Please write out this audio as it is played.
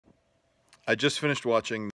I just finished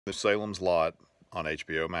watching The Salem's Lot on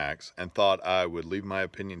HBO Max and thought I would leave my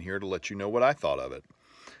opinion here to let you know what I thought of it.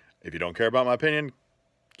 If you don't care about my opinion,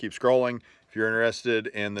 keep scrolling. If you're interested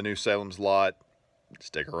in the new Salem's Lot,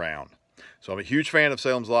 stick around. So I'm a huge fan of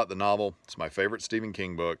Salem's Lot, the novel. It's my favorite Stephen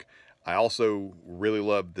King book. I also really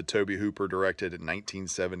love the Tobe Hooper directed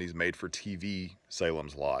 1970s made-for-TV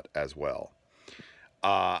Salem's Lot as well.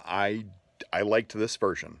 I liked this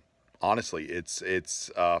version. Honestly, it's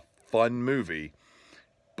a fun movie,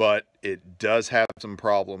 but it does have some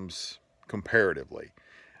problems comparatively.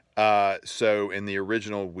 So in the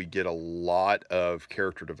original, we get a lot of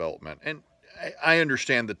character development, and I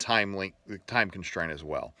understand the time constraint as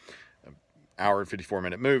well. An hour and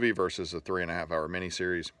 54-minute movie versus a 3.5 hour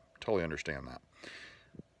miniseries. Totally understand that.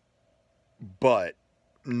 But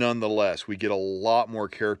nonetheless, we get a lot more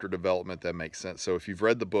character development that makes sense. So if you've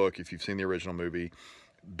read the book, if you've seen the original movie,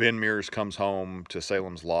 Ben Mears comes home to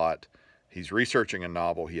Salem's Lot. He's researching a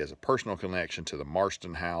novel. He has a personal connection to the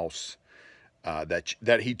Marston house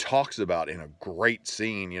that he talks about in a great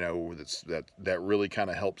scene. You know, that really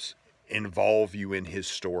kind of helps involve you in his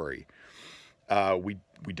story. We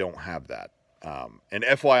don't have that. And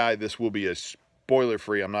FYI, this will be a spoiler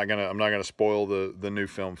free. I'm not gonna spoil the new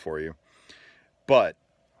film for you, but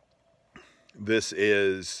this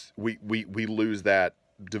is we lose that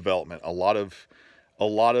development. A lot of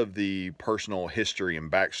the personal history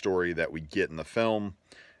and backstory that we get in the film,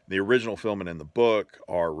 the original film and in the book,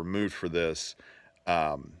 are removed for this.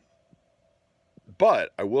 But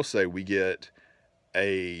I will say we get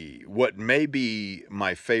what may be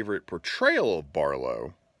my favorite portrayal of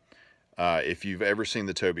Barlow. If you've ever seen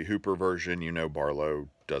the Tobe Hooper version, you know Barlow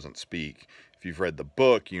doesn't speak. If you've read the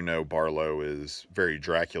book, you know Barlow is very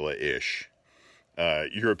Dracula-ish.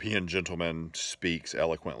 European gentleman, speaks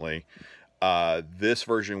eloquently. This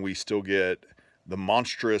version, we still get the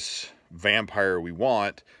monstrous vampire we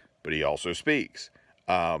want, but he also speaks.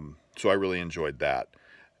 So I really enjoyed that.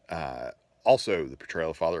 Also, the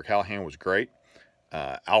portrayal of Father Callahan was great.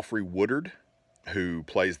 Alfre Woodard, who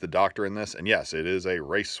plays the doctor in this, and yes, it is a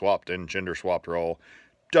race-swapped and gender-swapped role.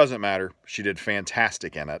 Doesn't matter. She did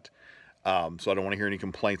fantastic in it. So I don't want to hear any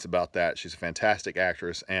complaints about that. She's a fantastic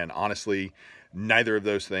actress, and honestly, neither of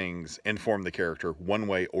those things inform the character one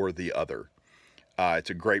way or the other. It's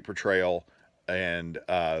a great portrayal, and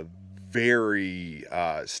very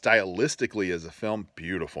stylistically as a film,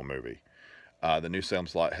 beautiful movie. The new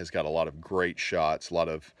Salem's Lot has got a lot of great shots, a lot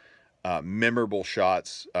of memorable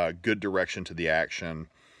shots, good direction to the action.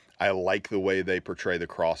 I like the way they portray the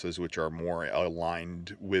crosses, which are more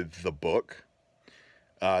aligned with the book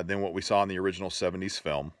than what we saw in the original 70s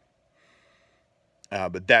film.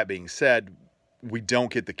 But that being said, we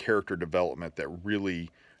don't get the character development that really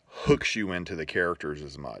hooks you into the characters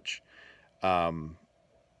as much.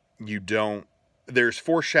 There's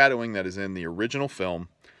foreshadowing that is in the original film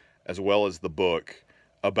as well as the book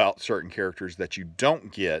about certain characters that you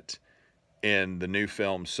don't get in the new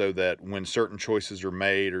film, so that when certain choices are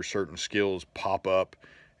made or certain skills pop up,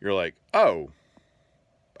 you're like, oh,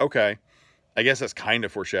 okay. I guess that's kind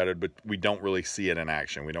of foreshadowed, but we don't really see it in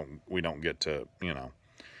action. We don't get to,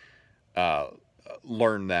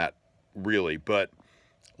 learn that really. But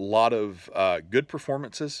a lot of good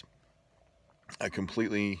performances. I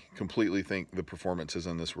completely think the performances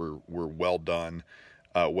in this were well done,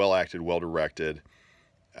 well acted, well directed.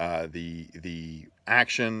 The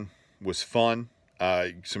action was fun.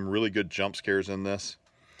 Some really good jump scares in this.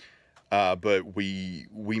 But we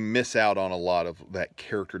miss out on a lot of that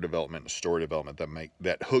character development and story development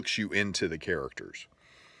that hooks you into the characters.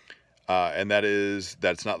 And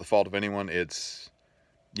that's not the fault of anyone. It's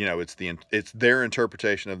their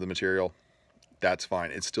interpretation of the material. That's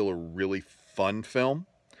fine. It's still a really fun film.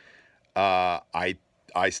 I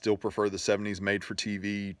still prefer the 70s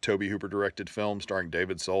made-for-TV Tobe Hooper directed film starring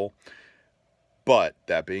David Soul. But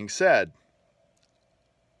that being said,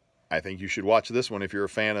 I think you should watch this one if you're a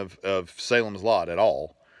fan of Salem's Lot at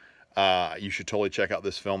all. You should totally check out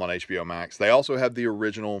this film on HBO Max. They also have the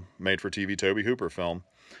original made-for-TV Tobe Hooper film,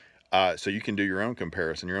 so you can do your own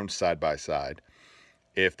comparison, your own side-by-side.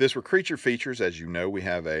 If this were creature features, as you know, we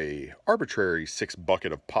have a arbitrary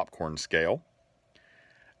 6-bucket of popcorn scale.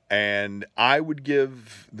 And I would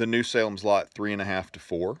give the new Salem's Lot 3.5 to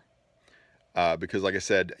 4. Because, like I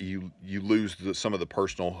said, you lose some of the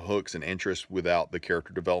personal hooks and interest without the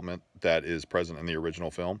character development that is present in the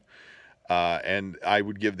original film. And I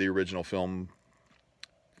would give the original film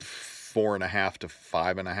 4.5 to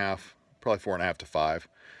 5.5, probably 4.5 to 5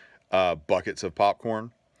 buckets of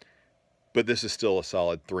popcorn. But this is still a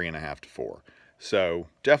solid 3.5 to 4. So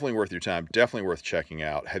definitely worth your time. Definitely worth checking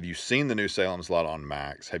out. Have you seen the new Salem's Lot on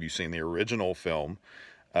Max? Have you seen the original film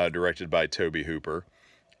directed by Tobe Hooper?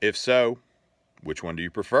 If so, which one do you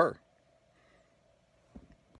prefer?